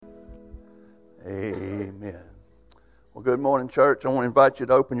Amen. Well, good morning, church. I want to invite you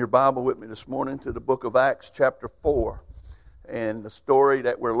to open your Bible with me this morning to the book of Acts chapter 4. And the story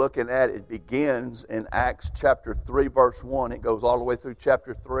that we're looking at, it begins in Acts chapter 3, verse 1. It goes all the way through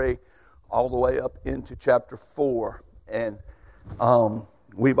chapter 3, all the way up into chapter 4. And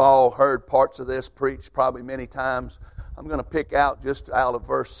we've all heard parts of this preached probably many times. I'm going to pick out just out of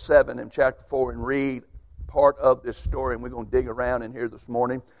verse 7 in chapter 4 and read part of this story, and we're going to dig around in here this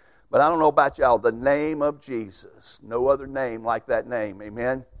morning. But I don't know about y'all, the name of Jesus, no other name like that name,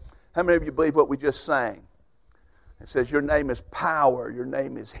 amen? How many of you believe what we just sang? It says your name is power, your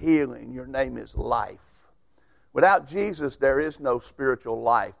name is healing, your name is life. Without Jesus, there is no spiritual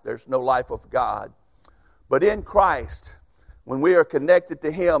life. There's no life of God. But in Christ, when we are connected to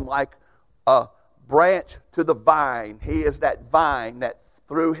Him like a branch to the vine, He is that vine that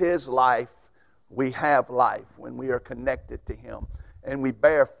through His life, we have life when we are connected to Him. And we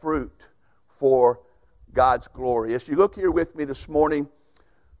bear fruit for God's glory. As you look here with me this morning,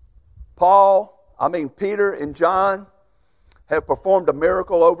 Peter and John have performed a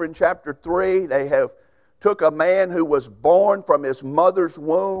miracle over in chapter 3. They have took a man who was born from his mother's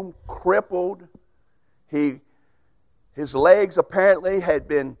womb, crippled. His legs apparently had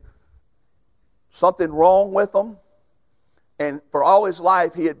been something wrong with them. And for all his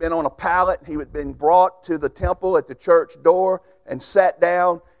life, he had been on a pallet. He had been brought to the temple at the church door and sat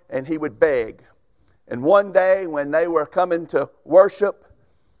down, and he would beg. And one day when they were coming to worship,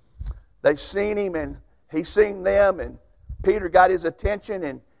 they seen him, and he seen them, and Peter got his attention,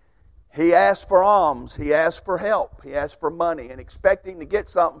 and he asked for alms. He asked for help. He asked for money. And expecting to get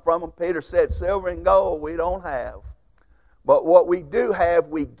something from him, Peter said, "Silver and gold we don't have. But what we do have,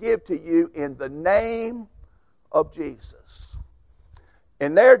 we give to you in the name of Jesus."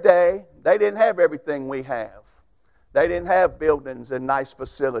 In their day, they didn't have everything we have. They didn't have buildings and nice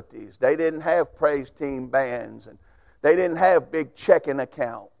facilities. They didn't have praise team bands. And they didn't have big checking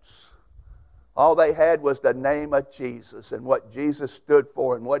accounts. All they had was the name of Jesus and what Jesus stood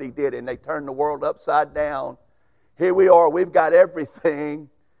for and what He did. And they turned the world upside down. Here we are. We've got everything.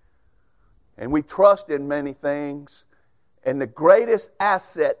 And we trust in many things. And the greatest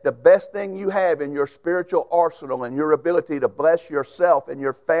asset, the best thing you have in your spiritual arsenal and your ability to bless yourself and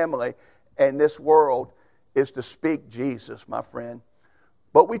your family and this world is to speak Jesus, my friend.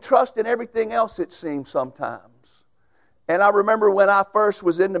 But we trust in everything else, it seems, sometimes. And I remember when I first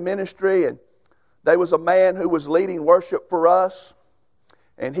was in the ministry, and there was a man who was leading worship for us,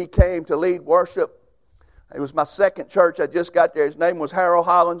 and he came to lead worship. It was my second church. I just got there. His name was Harold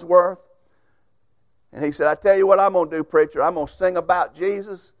Hollingsworth. And he said, "I tell you what I'm going to do, preacher. I'm going to sing about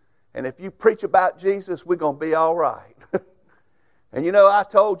Jesus. And if you preach about Jesus, we're going to be all right." And you know, I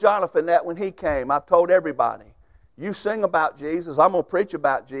told Jonathan that when he came. I've told everybody, you sing about Jesus. I'm going to preach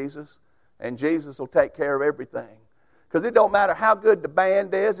about Jesus. And Jesus will take care of everything. Because it don't matter how good the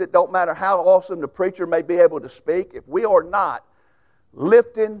band is. It don't matter how awesome the preacher may be able to speak. If we are not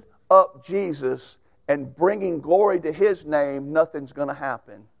lifting up Jesus and bringing glory to His name, nothing's going to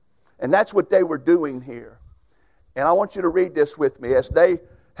happen. And that's what they were doing here. And I want you to read this with me. As they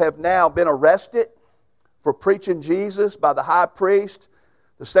have now been arrested for preaching Jesus by the high priest,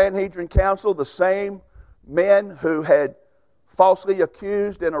 the Sanhedrin council, the same men who had falsely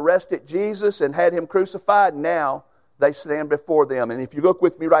accused and arrested Jesus and had Him crucified, now they stand before them. And if you look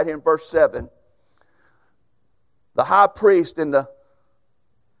with me right here in verse 7, the high priest and the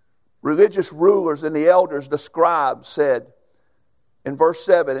religious rulers and the elders, the scribes, said, in verse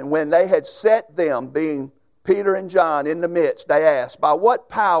 7, "And when they had set them," being Peter and John, "in the midst, they asked, 'By what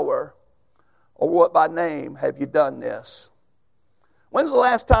power or what by name have you done this?'" When's the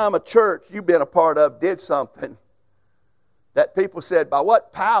last time a church you've been a part of did something that people said, "By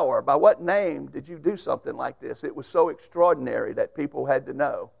what power, by what name did you do something like this?" It was so extraordinary that people had to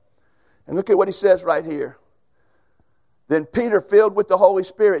know. And look at what he says right here. "Then Peter, filled with the Holy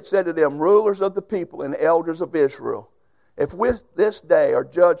Spirit, said to them, 'Rulers of the people and elders of Israel, if with this day are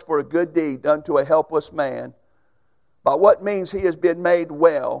judged for a good deed done to a helpless man, by what means he has been made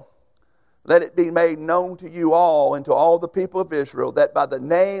well, let it be made known to you all and to all the people of Israel that by the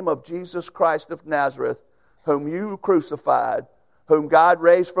name of Jesus Christ of Nazareth, whom you crucified, whom God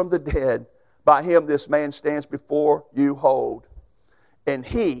raised from the dead, by Him this man stands before you whole. And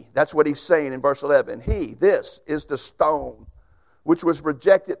He," that's what he's saying in verse 11, "He, this is the stone, which was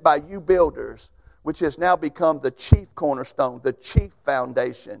rejected by you builders, which has now become the chief cornerstone, the chief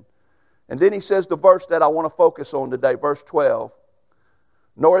foundation." And then he says the verse that I want to focus on today, verse 12.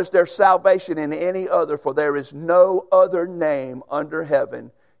 "Nor is there salvation in any other, for there is no other name under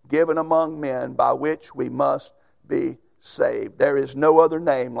heaven given among men by which we must be saved. There is no other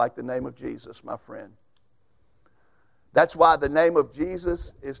name like the name of Jesus, my friend. That's why the name of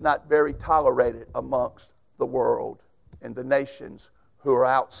Jesus is not very tolerated amongst the world and the nations who are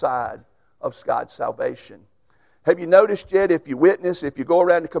outside of God's salvation. Have you noticed yet, if you witness, if you go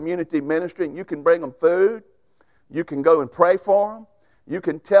around the community ministry, and you can bring them food, you can go and pray for them, you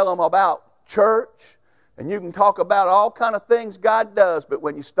can tell them about church, and you can talk about all kind of things God does, but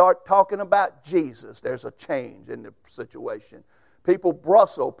when you start talking about Jesus, there's a change in the situation. People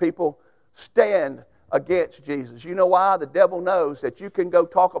bristle, people stand against Jesus. You know why? The devil knows that you can go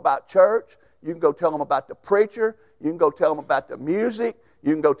talk about church, you can go tell them about the preacher, you can go tell them about the music,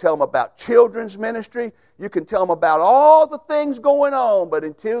 you can go tell them about children's ministry, you can tell them about all the things going on, but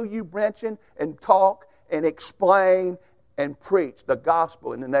until you mention and talk and explain and preach the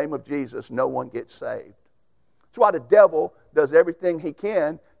gospel in the name of Jesus, no one gets saved. That's why the devil does everything he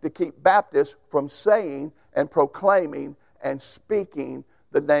can to keep Baptists from saying and proclaiming and speaking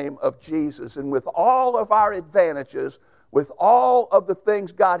the name of Jesus. And with all of our advantages, with all of the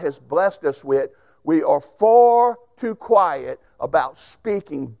things God has blessed us with, we are far too quiet about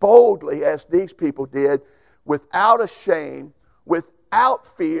speaking boldly as these people did, without a shame, without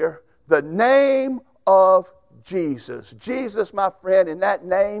fear, the name of Jesus. Jesus, my friend, and that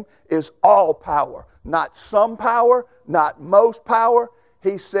name is all power. Not some power, not most power.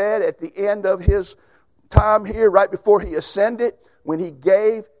 He said at the end of his time here, right before he ascended, when he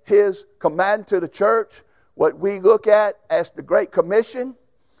gave his command to the church, what we look at as the Great Commission,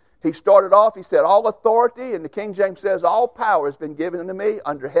 he started off, he said, all authority, and the King James says, all power has been given unto me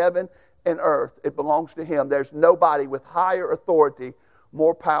under heaven and earth. It belongs to him. There's nobody with higher authority,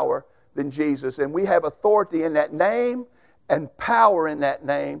 more power than Jesus. And we have authority in that name and power in that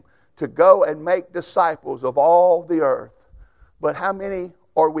name to go and make disciples of all the earth. But how many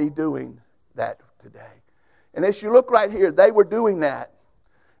are we doing that today? And as you look right here, they were doing that.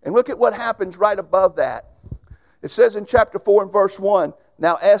 And look at what happens right above that. It says in chapter 4 and verse 1,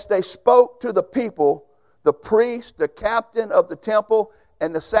 now as they spoke to the people, the priest, the captain of the temple,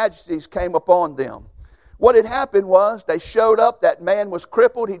 and the Sadducees came upon them. What had happened was they showed up. That man was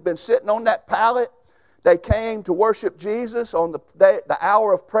crippled. He'd been sitting on that pallet. They came to worship Jesus on the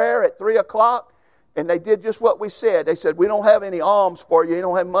hour of prayer at 3 o'clock. And they did just what we said. They said, we don't have any alms for you. You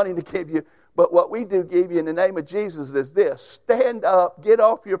don't have money to give you. But what we do give you in the name of Jesus is this. Stand up, get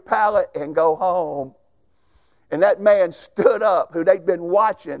off your pallet, and go home. And that man stood up, who they'd been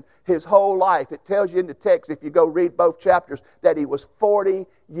watching his whole life. It tells you in the text, if you go read both chapters, that he was 40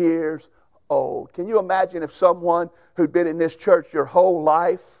 years old. Can you imagine if someone who'd been in this church your whole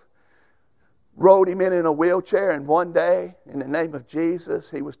life rode him in a wheelchair, and one day, in the name of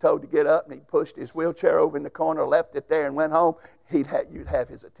Jesus, he was told to get up, and he pushed his wheelchair over in the corner, left it there, and went home, you'd have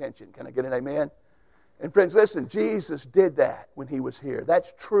his attention. Can I get an amen? And friends, listen, Jesus did that when he was here.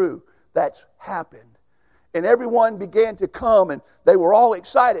 That's true. That's happened. And everyone began to come, and they were all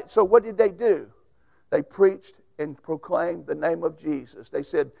excited. So what did they do? They preached and proclaimed the name of Jesus. They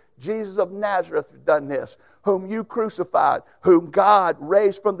said, Jesus of Nazareth has done this, whom you crucified, whom God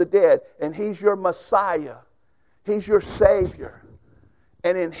raised from the dead, and he's your Messiah. He's your Savior.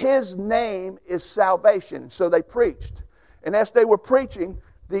 And in his name is salvation. So they preached. And as they were preaching,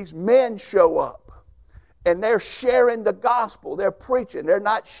 these men show up. And they're sharing the gospel. They're preaching. They're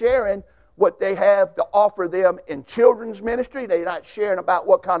not sharing what they have to offer them in children's ministry. They're not sharing about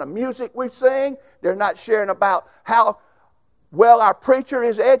what kind of music we sing. They're not sharing about how well our preacher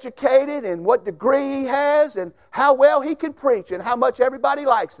is educated and what degree he has and how well he can preach and how much everybody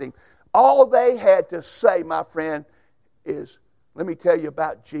likes him. All they had to say, my friend, is, let me tell you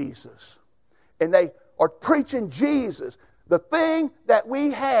about Jesus. And they are preaching Jesus. The thing that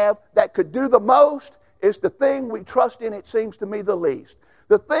we have that could do the most is the thing we trust in, it seems to me, the least.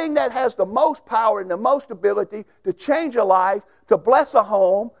 The thing that has the most power and the most ability to change a life, to bless a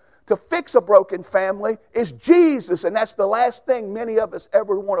home, to fix a broken family is Jesus. And that's the last thing many of us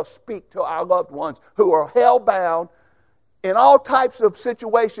ever want to speak to our loved ones who are hell-bound in all types of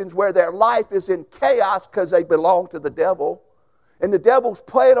situations where their life is in chaos because they belong to the devil. And the devil's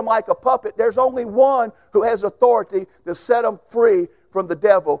playing them like a puppet. There's only one who has authority to set them free from the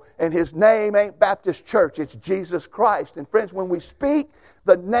devil, and his name ain't Baptist Church, it's Jesus Christ. And friends, when we speak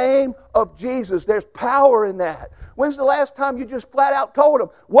the name of Jesus, there's power in that. When's the last time you just flat out told them,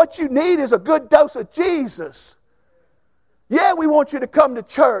 what you need is a good dose of Jesus? Yeah, we want you to come to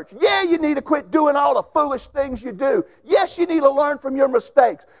church. Yeah, you need to quit doing all the foolish things you do. Yes, you need to learn from your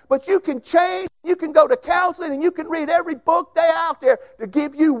mistakes. But you can change, you can go to counseling, and you can read every book they out there to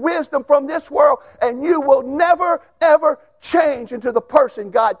give you wisdom from this world, and you will never, ever change into the person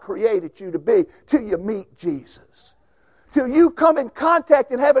God created you to be till you meet Jesus. till you come in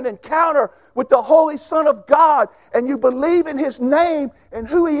contact and have an encounter with the Holy Son of God, and you believe in His name and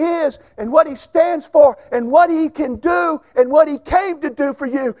who He is and what He stands for and what He can do and what He came to do for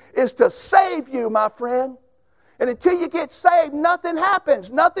you is to save you, my friend. And until you get saved, nothing happens.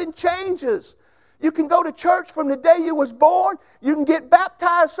 Nothing changes. You can go to church from the day you was born. You can get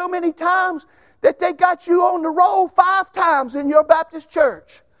baptized so many times that they got you on the roll 5 times in your Baptist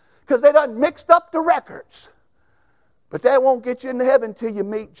church because they done mixed up the records. But that won't get you into heaven till you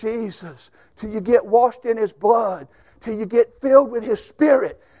meet Jesus, till you get washed in His blood, till you get filled with His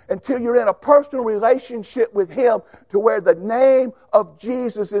Spirit, until you're in a personal relationship with Him to where the name of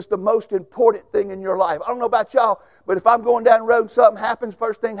Jesus is the most important thing in your life. I don't know about y'all, but if I'm going down the road and something happens,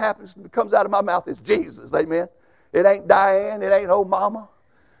 first thing happens that comes out of my mouth is Jesus. Amen? It ain't Diane. It ain't old mama.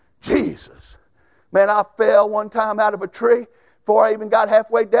 Jesus. Man, I fell one time out of a tree. Before I even got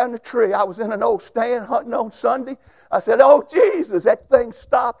halfway down the tree, I was in an old stand hunting on Sunday. I said, oh, Jesus. That thing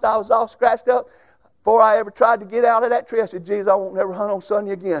stopped. I was all scratched up. Before I ever tried to get out of that tree, I said, Jesus, I won't never hunt on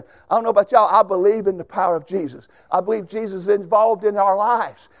Sunday again. I don't know about y'all. I believe in the power of Jesus. I believe Jesus is involved in our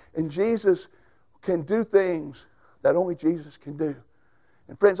lives. And Jesus can do things that only Jesus can do.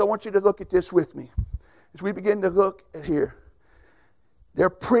 And friends, I want you to look at this with me. As we begin to look at here, they're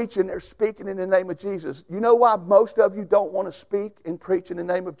preaching, they're speaking in the name of Jesus. You know why most of you don't want to speak and preach in the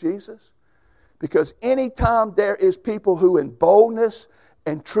name of Jesus? Because anytime there is people who in boldness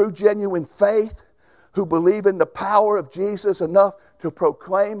and true genuine faith, who believe in the power of Jesus enough to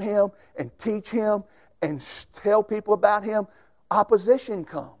proclaim Him and teach Him and tell people about Him, opposition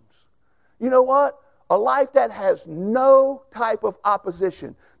comes. You know what? A life that has no type of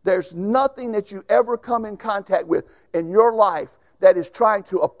opposition, there's nothing that you ever come in contact with in your life that is trying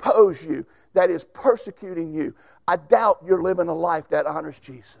to oppose you, that is persecuting you. I doubt you're living a life that honors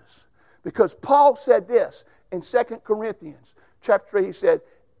Jesus. Because Paul said this in 2 Corinthians chapter 3, he said,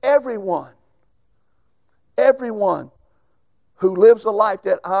 everyone who lives a life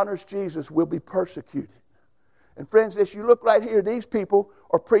that honors Jesus will be persecuted. And friends, as you look right here, these people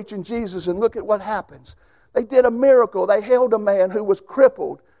are preaching Jesus, and look at what happens. They did a miracle. They held a man who was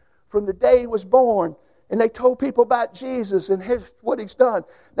crippled from the day he was born, and they told people about Jesus, and here's what He's done.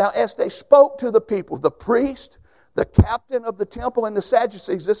 Now, as they spoke to the people, the priest, the captain of the temple, and the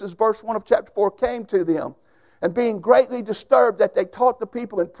Sadducees, this is verse 1 of chapter 4, came to them. And being greatly disturbed that they taught the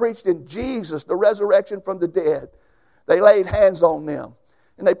people and preached in Jesus the resurrection from the dead, they laid hands on them.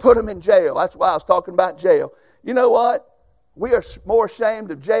 And they put them in jail. That's why I was talking about jail. You know what? We are more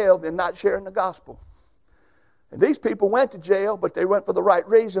ashamed of jail than not sharing the gospel. And these people went to jail, but they went for the right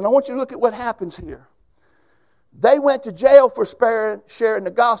reason. I want you to look at what happens here. They went to jail for sharing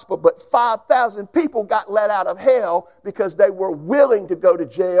the gospel, but 5,000 people got let out of hell because they were willing to go to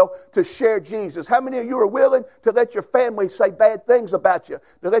jail to share Jesus. How many of you are willing to let your family say bad things about you,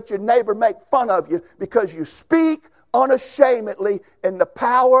 to let your neighbor make fun of you because you speak unashamedly in the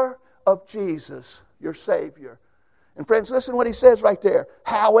power of Jesus, your Savior? And friends, listen to what he says right there.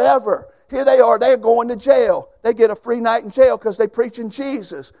 However, here they are, they're going to jail. They get a free night in jail because they're preaching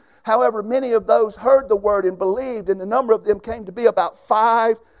Jesus. However, many of those heard the word and believed, and the number of them came to be about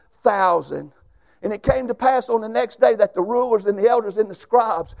 5,000. And it came to pass on the next day that the rulers and the elders and the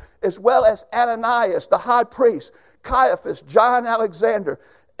scribes, as well as Ananias, the high priest, Caiaphas, John Alexander,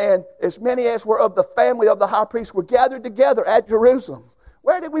 and as many as were of the family of the high priest, were gathered together at Jerusalem.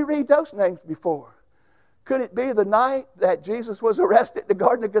 Where did we read those names before? Could it be the night that Jesus was arrested in the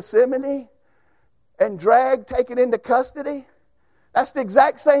Garden of Gethsemane and dragged, taken into custody? That's the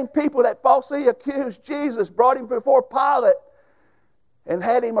exact same people that falsely accused Jesus, brought Him before Pilate, and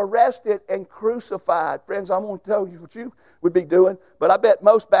had Him arrested and crucified. Friends, I'm going to tell you what you would be doing, but I bet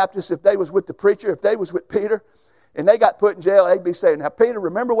most Baptists, if they was with the preacher, if they was with Peter, and they got put in jail, they'd be saying, now, Peter,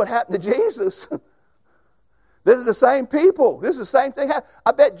 remember what happened to Jesus? This is the same people. This is the same thing.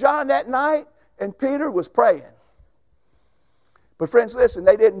 I bet John that night and Peter was praying. But friends, listen,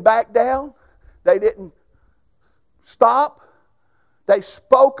 they didn't back down. They didn't stop. They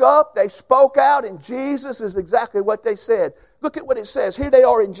spoke up, they spoke out, and Jesus is exactly what they said. Look at what it says. Here they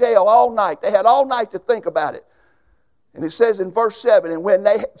are in jail all night. They had all night to think about it. And it says in verse 7, and when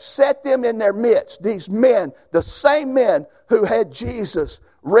they set them in their midst, these men, the same men who had Jesus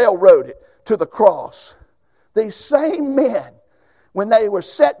railroaded to the cross, these same men, when they were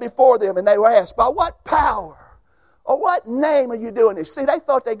set before them and they were asked, by what power or what name are you doing this? See, they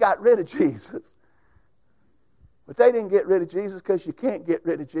thought they got rid of Jesus. But they didn't get rid of Jesus because you can't get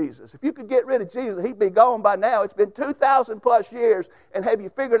rid of Jesus. If you could get rid of Jesus, He'd be gone by now. It's been 2,000 plus years, and have you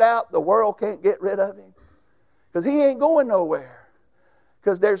figured out the world can't get rid of Him? Because He ain't going nowhere.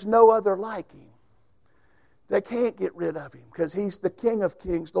 Because there's no other like Him. They can't get rid of him because he's the King of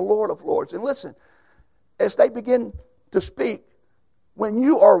Kings, the Lord of Lords. And listen, as they begin to speak, when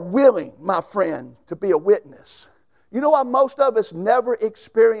you are willing, my friend, to be a witness, you know why most of us never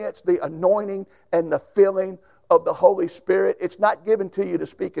experience the anointing and the filling of the Holy Spirit? It's not given to you to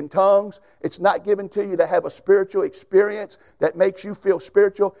speak in tongues. It's not given to you to have a spiritual experience that makes you feel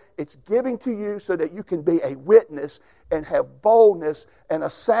spiritual. It's given to you so that you can be a witness and have boldness and a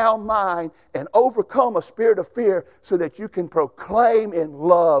sound mind and overcome a spirit of fear so that you can proclaim in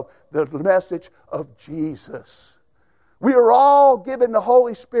love the message of Jesus. We are all given the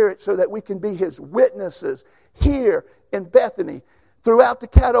Holy Spirit so that we can be His witnesses here in Bethany, throughout the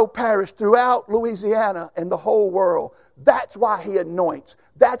Caddo Parish, throughout Louisiana and the whole world. That's why He anoints.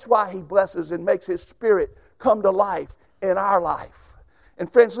 That's why He blesses and makes His Spirit come to life in our life.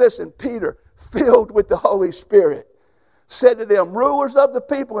 And friends, listen, Peter, filled with the Holy Spirit, said to them, rulers of the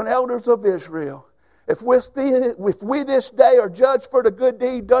people and elders of Israel, if we this day are judged for the good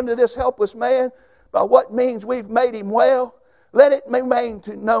deed done to this helpless man, by what means we've made him well, let it be made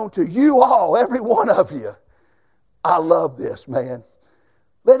known to you all, every one of you. I love this, man.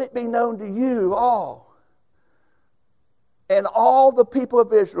 Let it be known to you all and all the people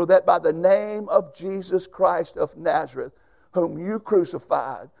of Israel that by the name of Jesus Christ of Nazareth, whom you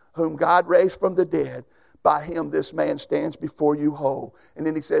crucified, whom God raised from the dead, by Him this man stands before you whole. And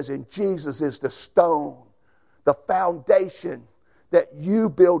then he says, and Jesus is the stone, the foundation that you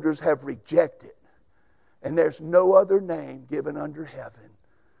builders have rejected. And there's no other name given under heaven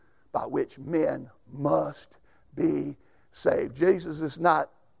by which men must be saved. Jesus is not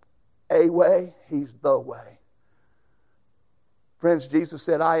a way, He's the way. Friends, Jesus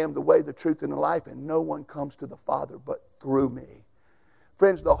said, I am the way, the truth, and the life, and no one comes to the Father but through me.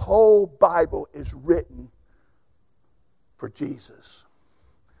 Friends, the whole Bible is written for Jesus.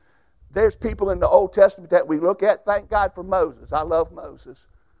 There's people in the Old Testament that we look at. Thank God for Moses. I love Moses.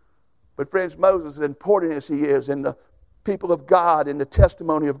 But friends, Moses, as important as he is in the people of God, in the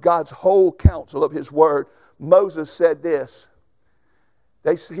testimony of God's whole counsel of His Word, Moses said this.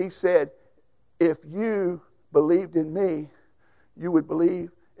 He said, if you believed in me, you would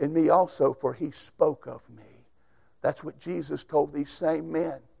believe in me also, for he spoke of me. That's what Jesus told these same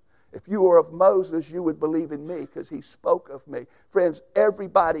men. If you were of Moses, you would believe in me because he spoke of me. Friends,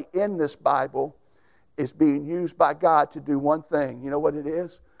 everybody in this Bible is being used by God to do one thing. You know what it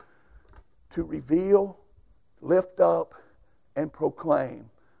is? To reveal, lift up, and proclaim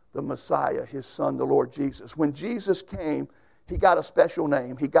the Messiah, His Son, the Lord Jesus. When Jesus came, He got a special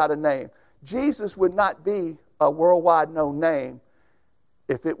name. He got a name. Jesus would not be a worldwide known name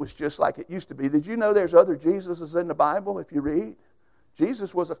if it was just like it used to be. Did you know there's other Jesuses in the Bible if you read?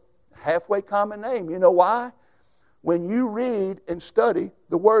 Jesus was a halfway common name. You know why? When you read and study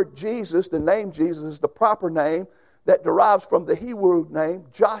the word Jesus, the name Jesus is the proper name that derives from the Hebrew name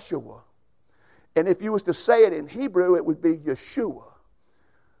Joshua. And if you was to say it in Hebrew, it would be Yeshua.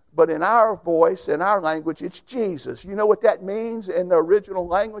 But in our voice, in our language, it's Jesus. You know what that means in the original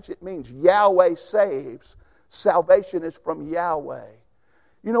language? It means Yahweh saves. Salvation is from Yahweh.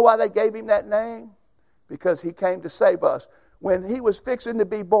 You know why they gave Him that name? Because He came to save us. When He was fixing to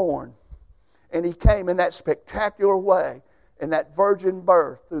be born, and He came in that spectacular way, in that virgin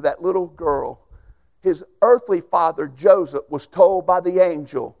birth through that little girl, His earthly father, Joseph, was told by the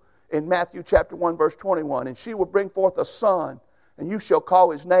angel in Matthew chapter 1, verse 21, and she will bring forth a son, and you shall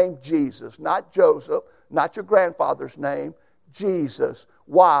call his name Jesus. Not Joseph, not your grandfather's name, Jesus.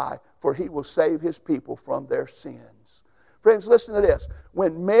 Why? For he will save his people from their sins. Friends, listen to this.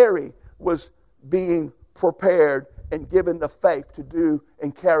 When Mary was being prepared and given the faith to do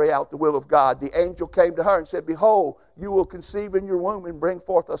and carry out the will of God, the angel came to her and said, behold, you will conceive in your womb and bring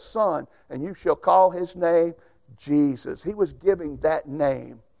forth a son, and you shall call his name Jesus. He was giving that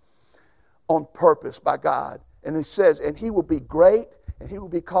name on purpose by God. And it says, and he will be great, and he will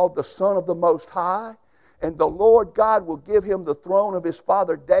be called the Son of the Most High, and the Lord God will give him the throne of his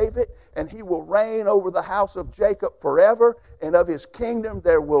father David, and he will reign over the house of Jacob forever, and of his kingdom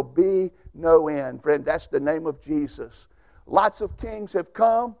there will be no end. Friend, that's the name of Jesus. Lots of kings have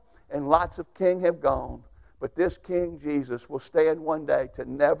come, and lots of kings have gone, but this King Jesus will stand one day to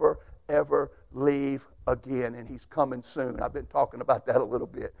never, ever leave again, and he's coming soon. I've been talking about that a little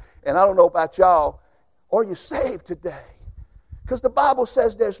bit. And I don't know about y'all, are you saved today? Because the Bible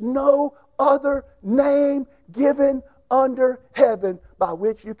says there's no other name given under heaven by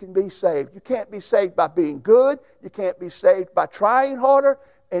which you can be saved. You can't be saved by being good. You can't be saved by trying harder.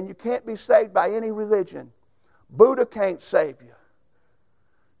 And you can't be saved by any religion. Buddha can't save you.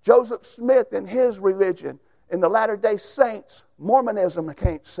 Joseph Smith and his religion, and the Latter-day Saints, Mormonism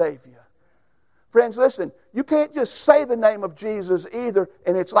can't save you. Friends, listen, you can't just say the name of Jesus either,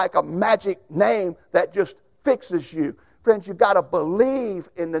 and it's like a magic name that just fixes you. Friends, you've got to believe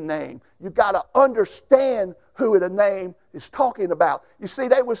in the name. You've got to understand who the name is talking about. You see,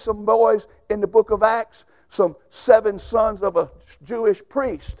 there were some boys in the book of Acts, some 7 sons of a Jewish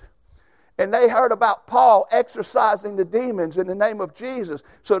priest. And they heard about Paul exorcising the demons in the name of Jesus.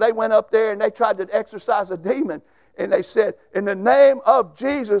 So they went up there and they tried to exorcise a demon. And they said, in the name of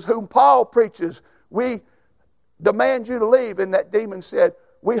Jesus, whom Paul preaches, we demand you to leave. And that demon said,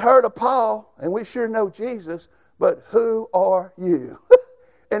 we heard of Paul and we sure know Jesus, but who are you?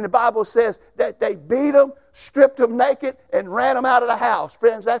 And the Bible says that they beat him, stripped him naked, and ran him out of the house.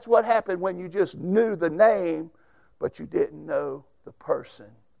 Friends, that's what happened when you just knew the name, but you didn't know the person.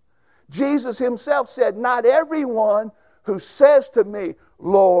 Jesus himself said, not everyone who says to me,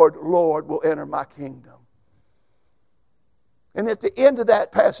 Lord, Lord, will enter my kingdom. And at the end of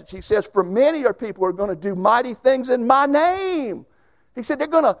that passage, he says, for many are people who are going to do mighty things in my name. He said, they're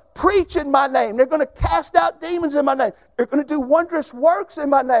going to preach in my name. They're going to cast out demons in my name. They're going to do wondrous works in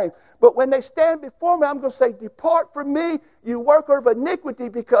my name. But when they stand before me, I'm going to say, depart from me, you worker of iniquity,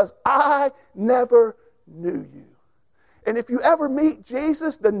 because I never knew you. And if you ever meet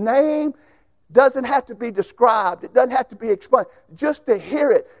Jesus, the name doesn't have to be described. It doesn't have to be explained. Just to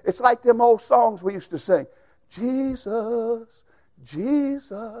hear it, it's like them old songs we used to sing. Jesus,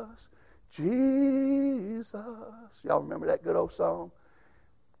 Jesus, Jesus. Y'all remember that good old song?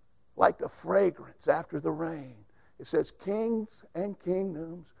 Like the fragrance after the rain. It says, kings and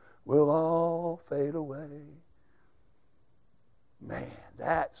kingdoms will all fade away. Man,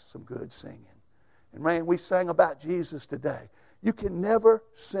 that's some good singing. And man, we sang about Jesus today. You can never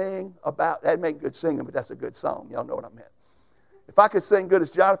sing about, that ain't good singing, but that's a good song. Y'all know what I meant. If I could sing good as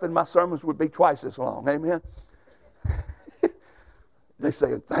Jonathan, my sermons would be twice as long. Amen? They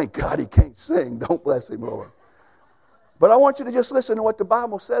say, thank God he can't sing. Don't bless him, Lord. But I want you to just listen to what the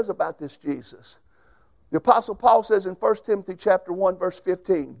Bible says about this Jesus. The Apostle Paul says in 1 Timothy chapter 1, verse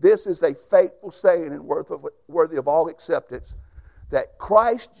 15, this is a faithful saying and worthy of all acceptance, that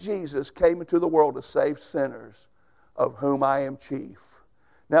Christ Jesus came into the world to save sinners, of whom I am chief.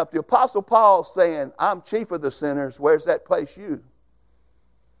 Now, if the Apostle Paul's saying, I'm chief of the sinners, where's that place you?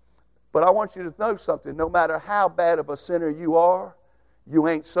 But I want you to know something. No matter how bad of a sinner you are, you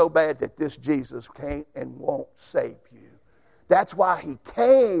ain't so bad that this Jesus can't and won't save you. That's why he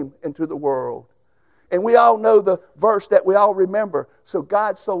came into the world. And we all know the verse that we all remember. So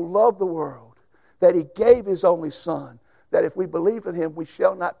God so loved the world that he gave his only son, that if we believe in him, we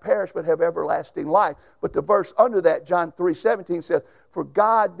shall not perish but have everlasting life. But the verse under that, John 3:17 says, for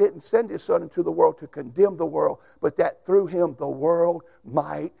God didn't send his son into the world to condemn the world, but that through him the world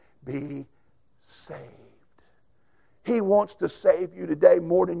might be saved. He wants to save you today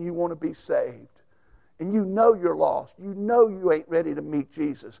more than you want to be saved. And you know you're lost. You know you ain't ready to meet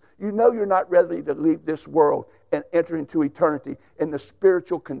Jesus. You know you're not ready to leave this world and enter into eternity in the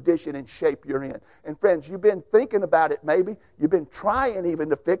spiritual condition and shape you're in. And friends, you've been thinking about it maybe. You've been trying even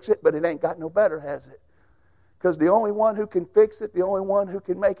to fix it, but it ain't got no better, has it? Because the only one who can fix it, the only one who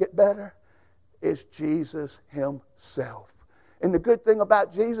can make it better is Jesus himself. And the good thing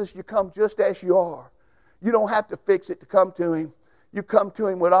about Jesus, you come just as you are. You don't have to fix it to come to him. You come to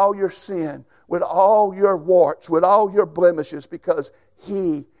him with all your sin, with all your warts, with all your blemishes, because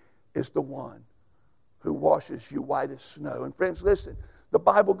he is the one who washes you white as snow. And friends, listen, the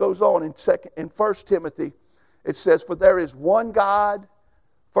Bible goes on in 1 Timothy. It says, for there is one God,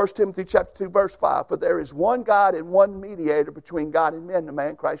 1 Timothy chapter 2, verse 5, for there is one God and one mediator between God and men, the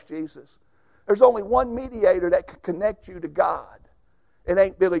man Christ Jesus. There's only one mediator that can connect you to God. It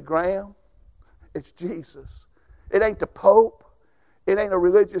ain't Billy Graham. It's Jesus. It ain't the Pope. It ain't a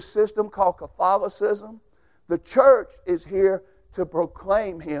religious system called Catholicism. The church is here to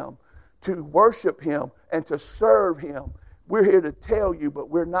proclaim him, to worship him, and to serve him. We're here to tell you, but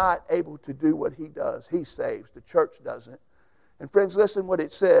we're not able to do what he does. He saves. The church doesn't. And friends, listen what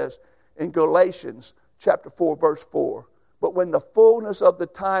it says in Galatians chapter 4, verse 4. But when the fullness of the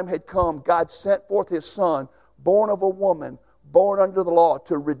time had come, God sent forth his Son, born of a woman, born under the law,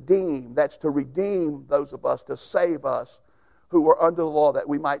 to redeem. That's to redeem those of us, to save us who were under the law, that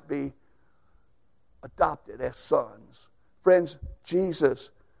we might be adopted as sons. Friends, Jesus,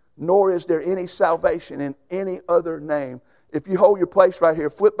 nor is there any salvation in any other name. If you hold your place right here,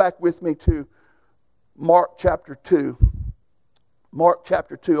 flip back with me to Mark chapter 2. Mark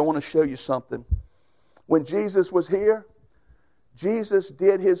chapter 2, I want to show you something. When Jesus was here, Jesus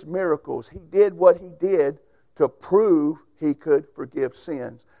did his miracles. He did what he did to prove he could forgive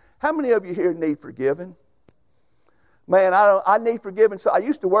sins. How many of you here need forgiving? Man, I need forgiveness. So I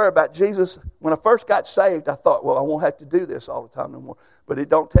used to worry about Jesus. When I first got saved, I thought, well, I won't have to do this all the time no more. But it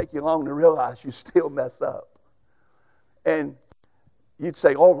don't take you long to realize you still mess up. And you'd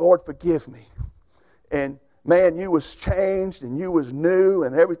say, oh, Lord, forgive me. And man, you was changed and you was new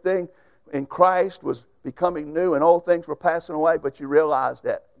and everything in Christ was becoming new and old things were passing away. But you realize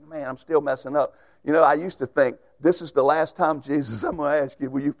that, man, I'm still messing up. You know, I used to think, this is the last time, Jesus, I'm going to ask you,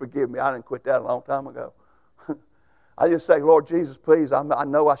 will you forgive me? I didn't quit that a long time ago. I just say, Lord Jesus, please, I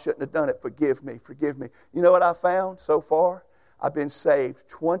know I shouldn't have done it. Forgive me, forgive me. You know what I found so far? I've been saved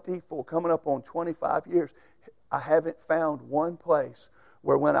 24, coming up on 25 years. I haven't found one place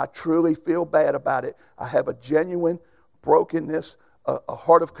where when I truly feel bad about it, I have a genuine brokenness, a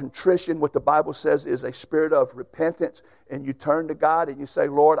heart of contrition. What the Bible says is a spirit of repentance. And you turn to God and you say,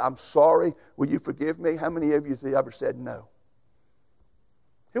 Lord, I'm sorry. Will you forgive me? How many of you have ever said no?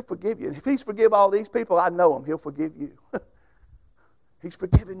 He'll forgive you. And if He's forgive all these people, I know Him. He'll forgive you. He's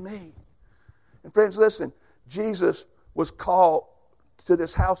forgiven me. And friends, listen, Jesus was called to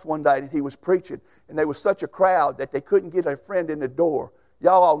this house one day and He was preaching. And there was such a crowd that they couldn't get a friend in the door.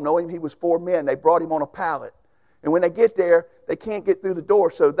 Y'all all know Him. He was 4 men. They brought Him on a pallet. And when they get there, they can't get through the door.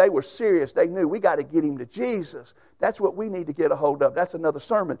 So they were serious. They knew we got to get him to Jesus. That's what we need to get a hold of. That's another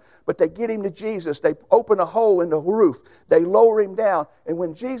sermon. But they get him to Jesus. They open a hole in the roof. They lower him down. And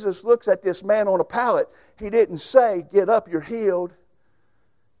when Jesus looks at this man on a pallet, He didn't say, get up, you're healed.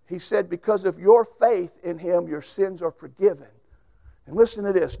 He said, because of your faith in Him, your sins are forgiven. And listen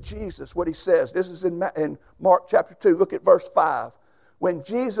to this, Jesus, what He says. This is in Mark chapter 2. Look at verse 5. When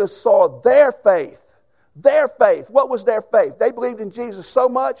Jesus saw their faith, what was their faith? They believed in Jesus so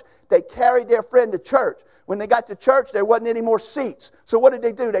much, they carried their friend to church. When they got to church, there wasn't any more seats. So what did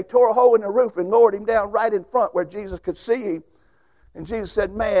they do? They tore a hole in the roof and lowered him down right in front where Jesus could see him. And Jesus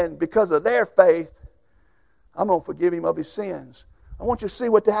said, man, because of their faith, I'm going to forgive him of his sins. I want you to see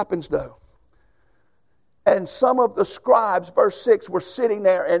what happens though. And some of the scribes, verse 6, were sitting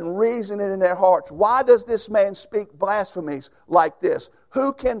there and reasoning in their hearts, why does this man speak blasphemies like this?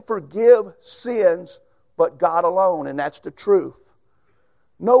 Who can forgive sins but God alone? And that's the truth.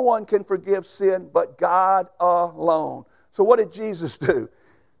 No one can forgive sin but God alone. So what did Jesus do?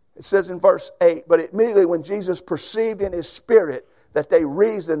 It says in verse 8, but immediately when Jesus perceived in His spirit that they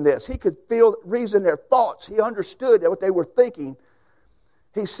reasoned this, He could reason their thoughts. He understood what they were thinking.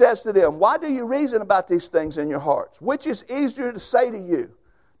 He says to them, why do you reason about these things in your hearts? Which is easier to say to you,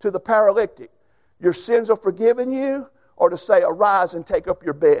 to the paralytic, your sins are forgiven you, or to say, arise and take up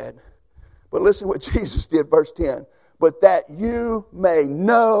your bed? But listen what Jesus did, verse 10. But that you may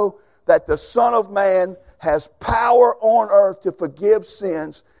know that the Son of Man has power on earth to forgive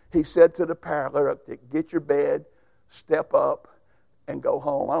sins, He said to the paralytic, get your bed, step up, and go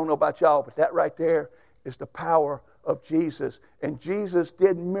home. I don't know about y'all, but that right there is the power of Jesus. And Jesus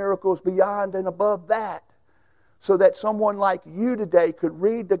did miracles beyond and above that, so that someone like you today could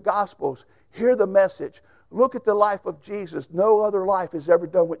read the Gospels, hear the message, look at the life of Jesus. No other life has ever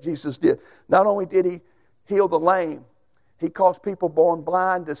done what Jesus did. Not only did He heal the lame, He caused people born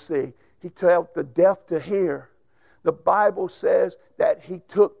blind to see. He taught the deaf to hear. The Bible says that He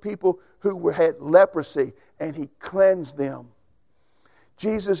took people who had leprosy and He cleansed them.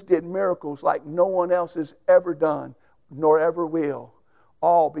 Jesus did miracles like no one else has ever done, nor ever will.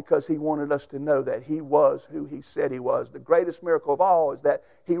 All because He wanted us to know that He was who He said He was. The greatest miracle of all is that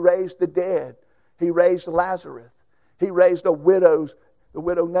He raised the dead. He raised Lazarus. He raised the widow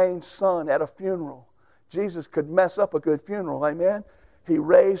named son at a funeral. Jesus could mess up a good funeral, amen? He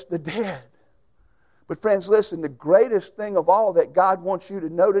raised the dead. But friends, listen, the greatest thing of all that God wants you to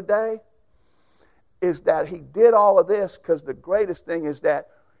know today is that He did all of this because the greatest thing is that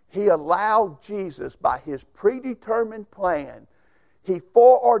He allowed Jesus, by His predetermined plan, He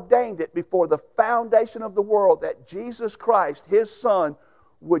foreordained it before the foundation of the world that Jesus Christ, His Son,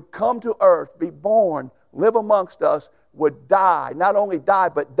 would come to earth, be born, live amongst us, would die. Not only die,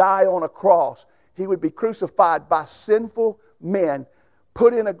 but die on a cross. He would be crucified by sinful men,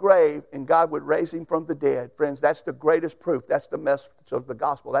 put in a grave, and God would raise Him from the dead. Friends, that's the greatest proof. That's the message of the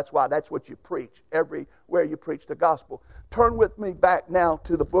gospel. That's why that's what you preach everywhere you preach the gospel. Turn with me back now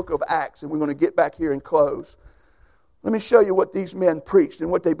to the book of Acts, and we're going to get back here and close. Let me show you what these men preached and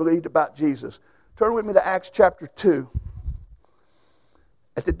what they believed about Jesus. Turn with me to Acts chapter 2.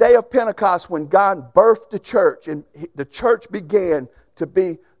 At the day of Pentecost, when God birthed the church, and the church began to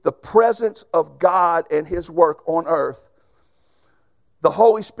be the presence of God and His work on earth, the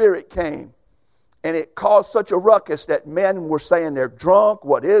Holy Spirit came, and it caused such a ruckus that men were saying they're drunk.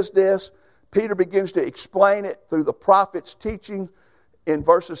 What is this? Peter begins to explain it through the prophet's teaching in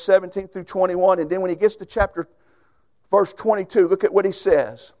verses 17 through 21. And then when he gets to chapter verse 22, look at what he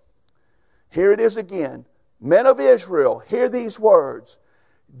says. Here it is again. Men of Israel, hear these words.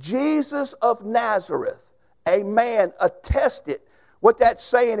 Jesus of Nazareth, a man attested. What that's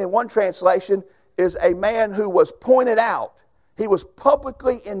saying in one translation is a man who was pointed out. He was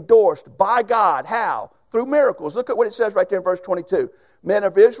publicly endorsed by God. How? Through miracles. Look at what it says right there in verse 22. Men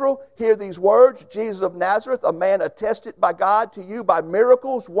of Israel, hear these words. Jesus of Nazareth, a man attested by God to you by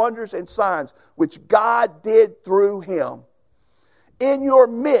miracles, wonders, and signs, which God did through him. In your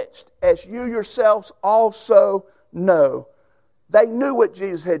midst, as you yourselves also know. They knew what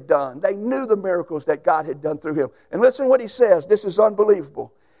Jesus had done. They knew the miracles that God had done through him. And listen to what he says. This is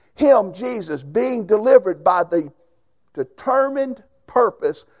unbelievable. Him, Jesus, being delivered by the determined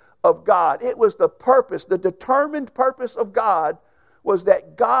purpose of God. It was the purpose, the determined purpose of God was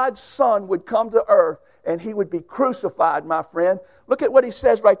that God's Son would come to earth and he would be crucified, my friend. Look at what he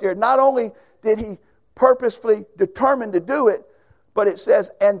says right there. Not only did he purposefully determine to do it, but it says,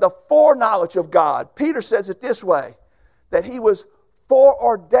 and the foreknowledge of God. Peter says it this way, that he was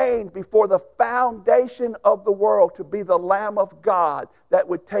foreordained before the foundation of the world to be the Lamb of God that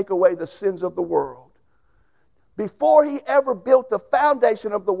would take away the sins of the world. Before he ever built the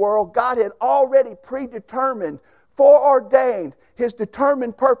foundation of the world, God had already predetermined, foreordained. His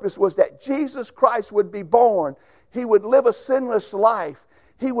determined purpose was that Jesus Christ would be born. He would live a sinless life.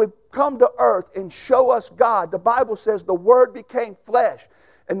 He would come to earth and show us God. The Bible says the Word became flesh,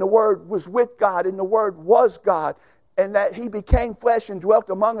 and the Word was with God, and the Word was God, and that he became flesh and dwelt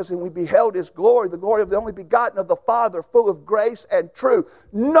among us, and we beheld his glory, the glory of the only begotten of the Father, full of grace and truth.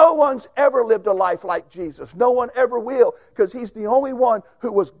 No one's ever lived a life like Jesus. No one ever will, because he's the only one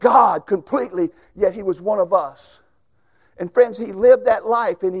who was God completely, yet he was one of us. And friends, he lived that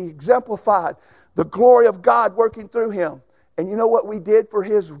life, and he exemplified the glory of God working through him. And you know what we did for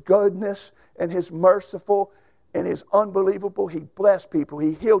his goodness and his merciful and his unbelievable? He blessed people.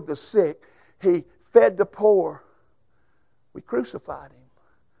 He healed the sick. He fed the poor. We crucified him.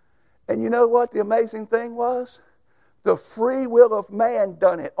 And you know what the amazing thing was? The free will of man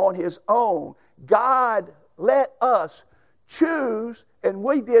done it on his own. God let us choose, and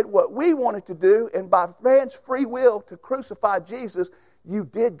we did what we wanted to do, and by man's free will to crucify Jesus, you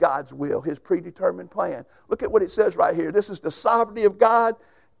did God's will, his predetermined plan. Look at what it says right here. This is the sovereignty of God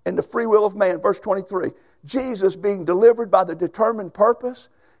and the free will of man. Verse 23. Jesus being delivered by the determined purpose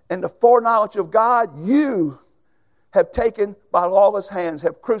and the foreknowledge of God, you have taken by lawless hands,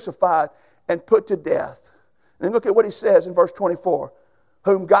 have crucified and put to death. And then look at what he says in verse 24.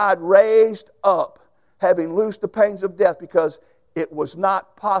 Whom God raised up, having loosed the pains of death, because it was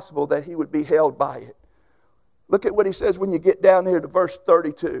not possible that he would be held by it. Look at what he says when you get down here to verse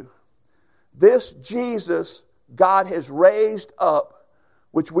 32. This Jesus God has raised up,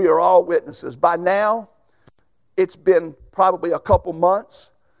 which we are all witnesses. By now, it's been probably a couple months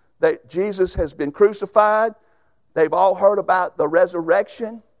that Jesus has been crucified. They've all heard about the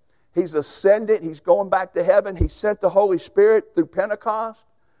resurrection. He's ascended. He's going back to heaven. He sent the Holy Spirit through Pentecost.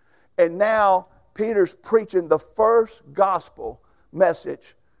 And now Peter's preaching the first gospel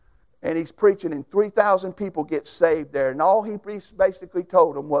message. And he's preaching, and 3,000 people get saved there. And all he basically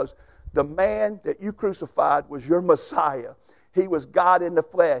told them was, the man that you crucified was your Messiah. He was God in the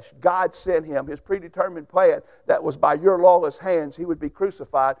flesh. God sent him. His predetermined plan, that was by your lawless hands he would be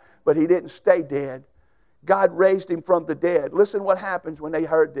crucified, but he didn't stay dead. God raised him from the dead. Listen what happens when they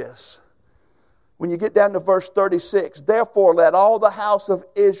heard this. When you get down to verse 36, therefore let all the house of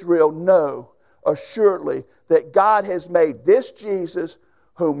Israel know assuredly that God has made this Jesus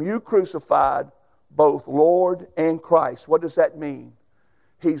whom you crucified both Lord and Christ. What does that mean?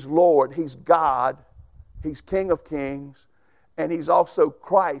 He's Lord, he's God, he's King of kings, and he's also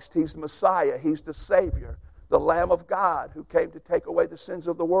Christ. He's Messiah, he's the Savior, the Lamb of God who came to take away the sins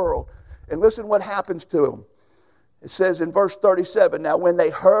of the world. And listen what happens to him. It says in verse 37, now when they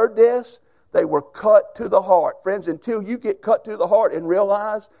heard this, they were cut to the heart. Friends, until you get cut to the heart and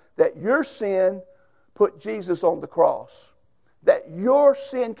realize that your sin put Jesus on the cross, that your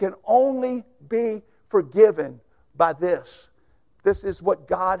sin can only be forgiven by this. This is what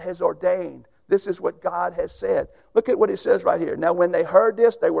God has ordained. This is what God has said. Look at what it says right here. Now when they heard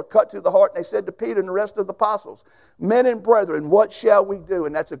this, they were cut to the heart, and they said to Peter and the rest of the apostles, men and brethren, what shall we do?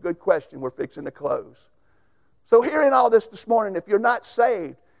 And that's a good question. We're fixing to close. So hearing all this morning, if you're not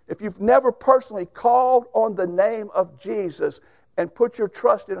saved, if you've never personally called on the name of Jesus and put your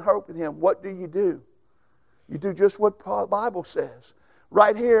trust and hope in him, what do? You do just what the Bible says.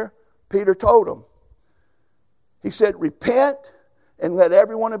 Right here, Peter told them. He said, repent and let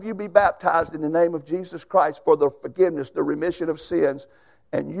every one of you be baptized in the name of Jesus Christ for the forgiveness, the remission of sins,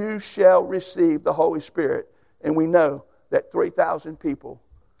 and you shall receive the Holy Spirit. And we know that 3,000 people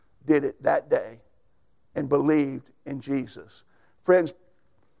did it that day and believed in Jesus. Friends,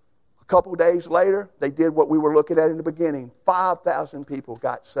 a couple days later, they did what we were looking at in the beginning. 5,000 people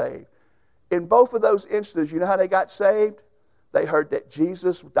got saved. In both of those instances, you know how they got saved? They heard that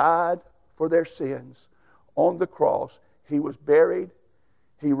Jesus died for their sins on the cross. He was buried.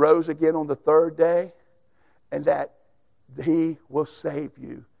 He rose again on the third day. And that He will save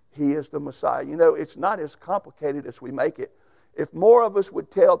you. He is the Messiah. You know, it's not as complicated as we make it. If more of us would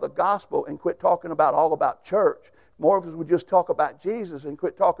tell the gospel and quit talking all about church, more of us would just talk about Jesus and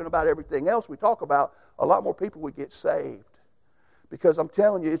quit talking about everything else we talk about, a lot more people would get saved. Because I'm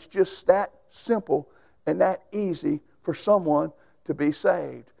telling you, it's just that simple and that easy for someone to be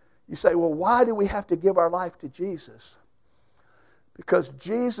saved. You say, well, why do we have to give our life to Jesus? Because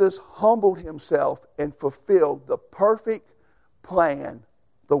Jesus humbled Himself and fulfilled the perfect plan,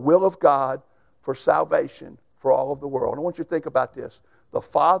 the will of God for salvation for all of the world. I want you to think about this. The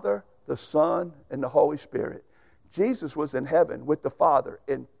Father, the Son, and the Holy Spirit. Jesus was in heaven with the Father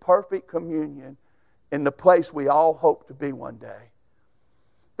in perfect communion in the place we all hope to be one day.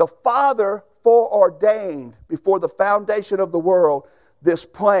 The Father foreordained before the foundation of the world this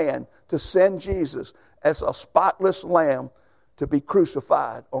plan to send Jesus as a spotless lamb to be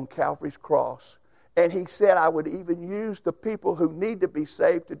crucified on Calvary's cross. And He said, I would even use the people who need to be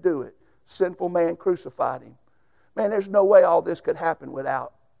saved to do it. Sinful man crucified Him. Man, there's no way all this could happen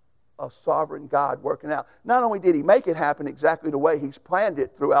without a sovereign God working out. Not only did He make it happen exactly the way He's planned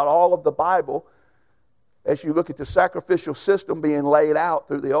it throughout all of the Bible, as you look at the sacrificial system being laid out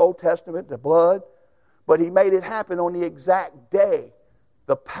through the Old Testament, the blood, but He made it happen on the exact day,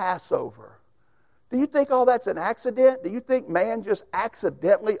 the Passover. Do you think all that's an accident? Do you think man just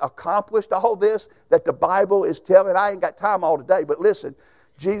accidentally accomplished all this that the Bible is telling? I ain't got time all today, but listen,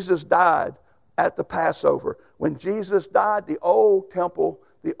 Jesus died at the Passover. When Jesus died, the old temple,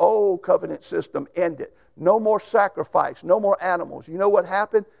 the old covenant system ended. No more sacrifice, no more animals. You know what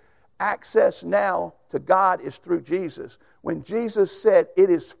happened? Access now to God is through Jesus. When Jesus said, it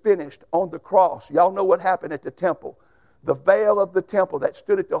is finished on the cross, y'all know what happened at the temple. The veil of the temple that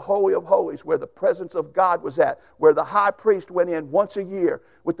stood at the Holy of Holies where the presence of God was at, where the high priest went in once a year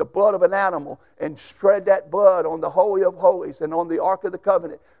with the blood of an animal and spread that blood on the Holy of Holies and on the Ark of the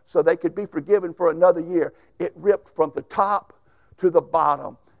Covenant so they could be forgiven for another year. It ripped from the top to the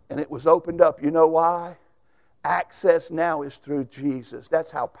bottom and it was opened up. You know why? Access now is through Jesus.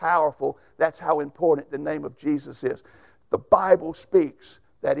 That's how powerful, that's how important the name of Jesus is. The Bible speaks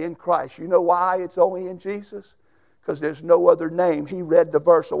that in Christ, you know why it's only in Jesus? Because there's no other name. He read the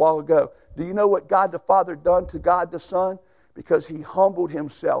verse a while ago. Do you know what God the Father done to God the Son? Because He humbled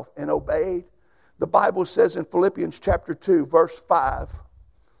Himself and obeyed. The Bible says in Philippians chapter 2, verse 5.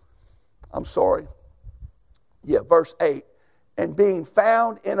 Verse 8. And being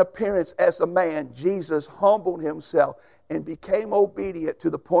found in appearance as a man, Jesus humbled Himself and became obedient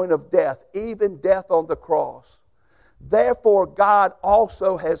to the point of death, even death on the cross. Therefore, God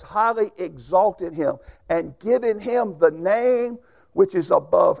also has highly exalted Him and given Him the name which is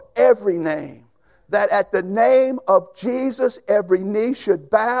above every name, that at the name of Jesus every knee should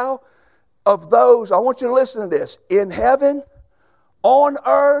bow, of those, I want you to listen to this, in heaven, on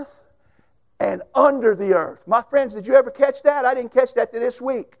earth, and under the earth. My friends, did you ever catch that? I didn't catch that this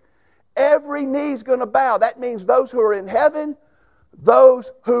week. Every knee's going to bow. That means those who are in heaven,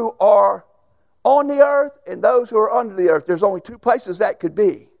 those who are on the earth, and those who are under the earth. There's only two places that could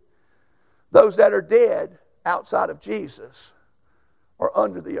be. Those that are dead outside of Jesus or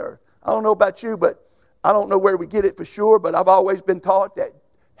under the earth. I don't know about you, but I don't know where we get it for sure, but I've always been taught that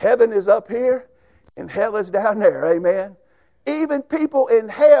heaven is up here and hell is down there. Amen. Even people in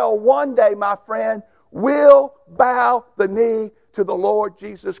hell one day, my friend, will bow the knee to the Lord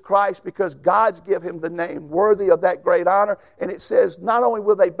Jesus Christ because God's given Him the name worthy of that great honor. And it says not only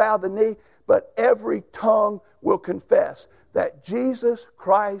will they bow the knee, but every tongue will confess that Jesus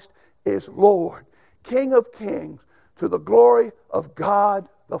Christ is Lord, King of kings, to the glory of God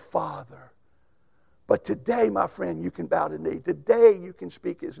the Father. But today, my friend, you can bow the knee. Today you can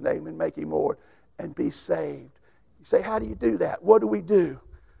speak His name and make Him Lord and be saved. You say, how do you do that? What do we do?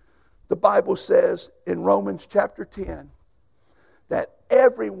 The Bible says in Romans chapter 10 that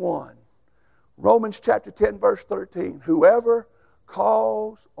everyone, Romans chapter 10 verse 13, whoever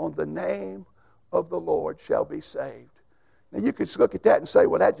calls on the name of the Lord shall be saved. Now you could look at that and say,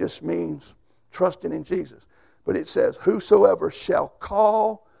 well, that just means trusting in Jesus. But it says, whosoever shall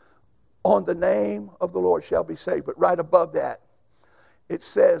call on the name of the Lord shall be saved. But right above that, it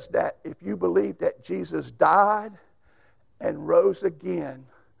says that if you believe that Jesus died and rose again,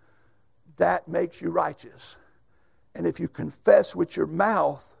 that makes you righteous. And if you confess with your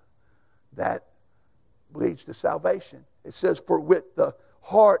mouth, that leads to salvation. It says, for with the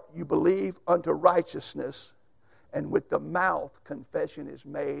heart you believe unto righteousness, and with the mouth confession is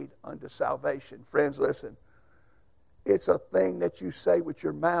made unto salvation. Friends, listen. It's a thing that you say with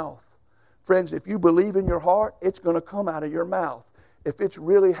your mouth. Friends, if you believe in your heart, it's going to come out of your mouth. If it's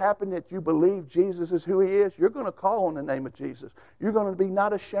really happened that you believe Jesus is who He is, you're going to call on the name of Jesus. You're going to be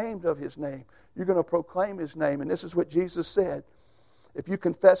not ashamed of His name. You're going to proclaim His name. And this is what Jesus said. If you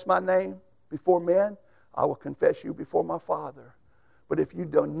confess my name before men, I will confess you before my Father. But if you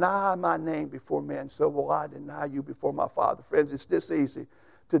deny my name before men, so will I deny you before my Father. Friends, it's this easy.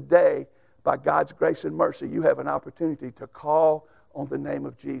 Today, by God's grace and mercy, you have an opportunity to call on the name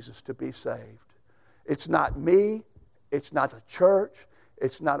of Jesus to be saved. It's not me. It's not a church.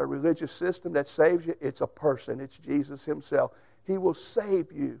 It's not a religious system that saves you. It's a person. It's Jesus Himself. He will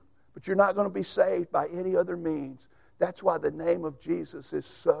save you. But you're not going to be saved by any other means. That's why the name of Jesus is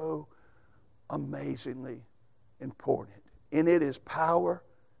so amazingly important. In it is power,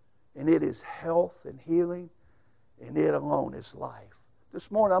 and it is health and healing, and it alone is life. This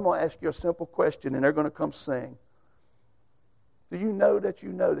morning I'm going to ask you a simple question, and they're going to come sing. Do you know that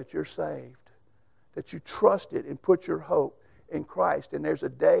you're saved? That you trusted and put your hope in Christ? And there's a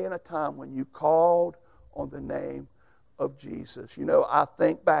day and a time when you called on the name of Jesus. You know, I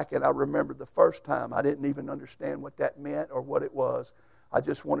think back and I remember the first time. I didn't even understand what that meant or what it was. I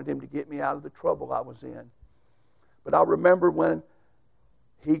just wanted Him to get me out of the trouble I was in. But I remember when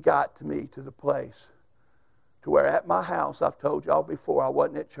He got to me to the place to where at my house, I've told y'all before, I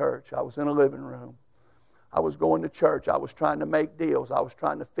wasn't at church. I was in a living room. I was going to church. I was trying to make deals. I was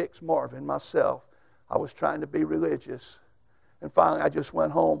trying to fix Marvin myself. I was trying to be religious. And finally, I just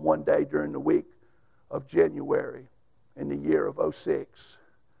went home one day during the week of January in the year of 2006.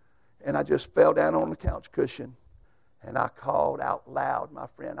 And I just fell down on the couch cushion. And I called out loud, my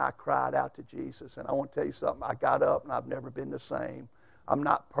friend. I cried out to Jesus. And I want to tell you something. I got up and I've never been the same. I'm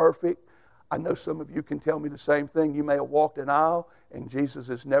not perfect. I know some of you can tell me the same thing. You may have walked an aisle and Jesus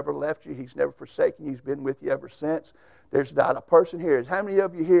has never left you. He's never forsaken you. He's been with you ever since. There's not a person here. How many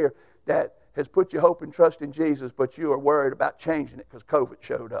of you here that has put your hope and trust in Jesus, but you are worried about changing it because COVID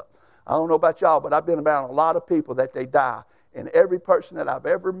showed up? I don't know about y'all, but I've been around a lot of people that they die. And every person that I've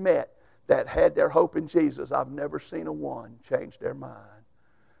ever met that had their hope in Jesus, I've never seen a one change their mind.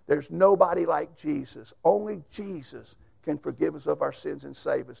 There's nobody like Jesus. Only Jesus can forgive us of our sins and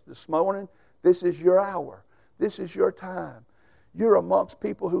save us. This morning, this is your hour. This is your time. You're amongst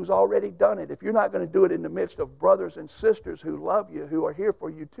people who's already done it. If you're not going to do it in the midst of brothers and sisters who love you, who are here for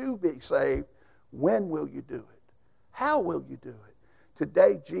you to be saved, when will you do it? How will you do it?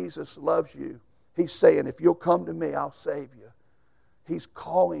 Today, Jesus loves you. He's saying, if you'll come to me, I'll save you. He's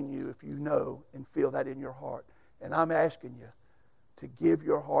calling you if you know and feel that in your heart. And I'm asking you to give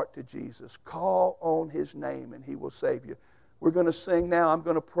your heart to Jesus. Call on His name and He will save you. We're going to sing now. I'm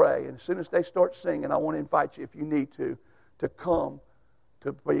going to pray. And as soon as they start singing, I want to invite you, if you need to come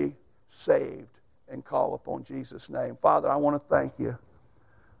to be saved and call upon Jesus' name. Father, I want to thank you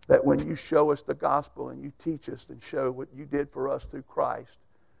that when you show us the gospel and you teach us and show what you did for us through Christ,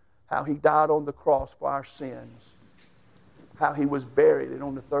 how He died on the cross for our sins, how He was buried, and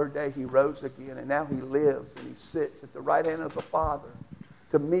on the third day He rose again, and now He lives and He sits at the right hand of the Father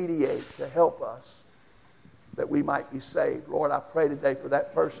to mediate, to help us that we might be saved. Lord, I pray today for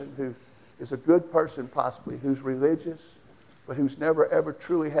that person who is a good person possibly, who's religious, but who's never ever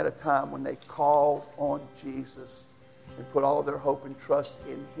truly had a time when they called on Jesus and put all their hope and trust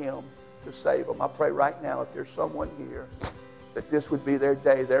in Him to save them. I pray right now, if there's someone here, that this would be their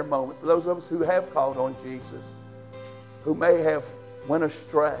day, their moment. For those of us who have called on Jesus, who may have went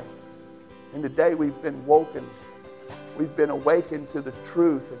astray, and today we've been woken, we've been awakened to the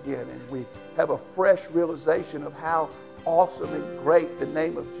truth again, and we have a fresh realization of how awesome and great the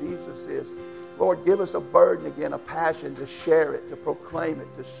name of Jesus is. Lord, give us a burden again, a passion to share it, to proclaim it,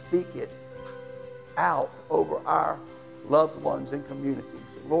 to speak it out over our loved ones and communities.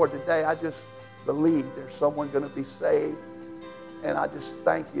 Lord, today I just believe there's someone going to be saved, and I just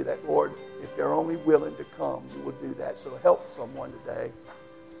thank you that, Lord, if they're only willing to come, you will do that. So help someone today.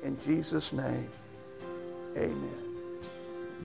 In Jesus' name, amen.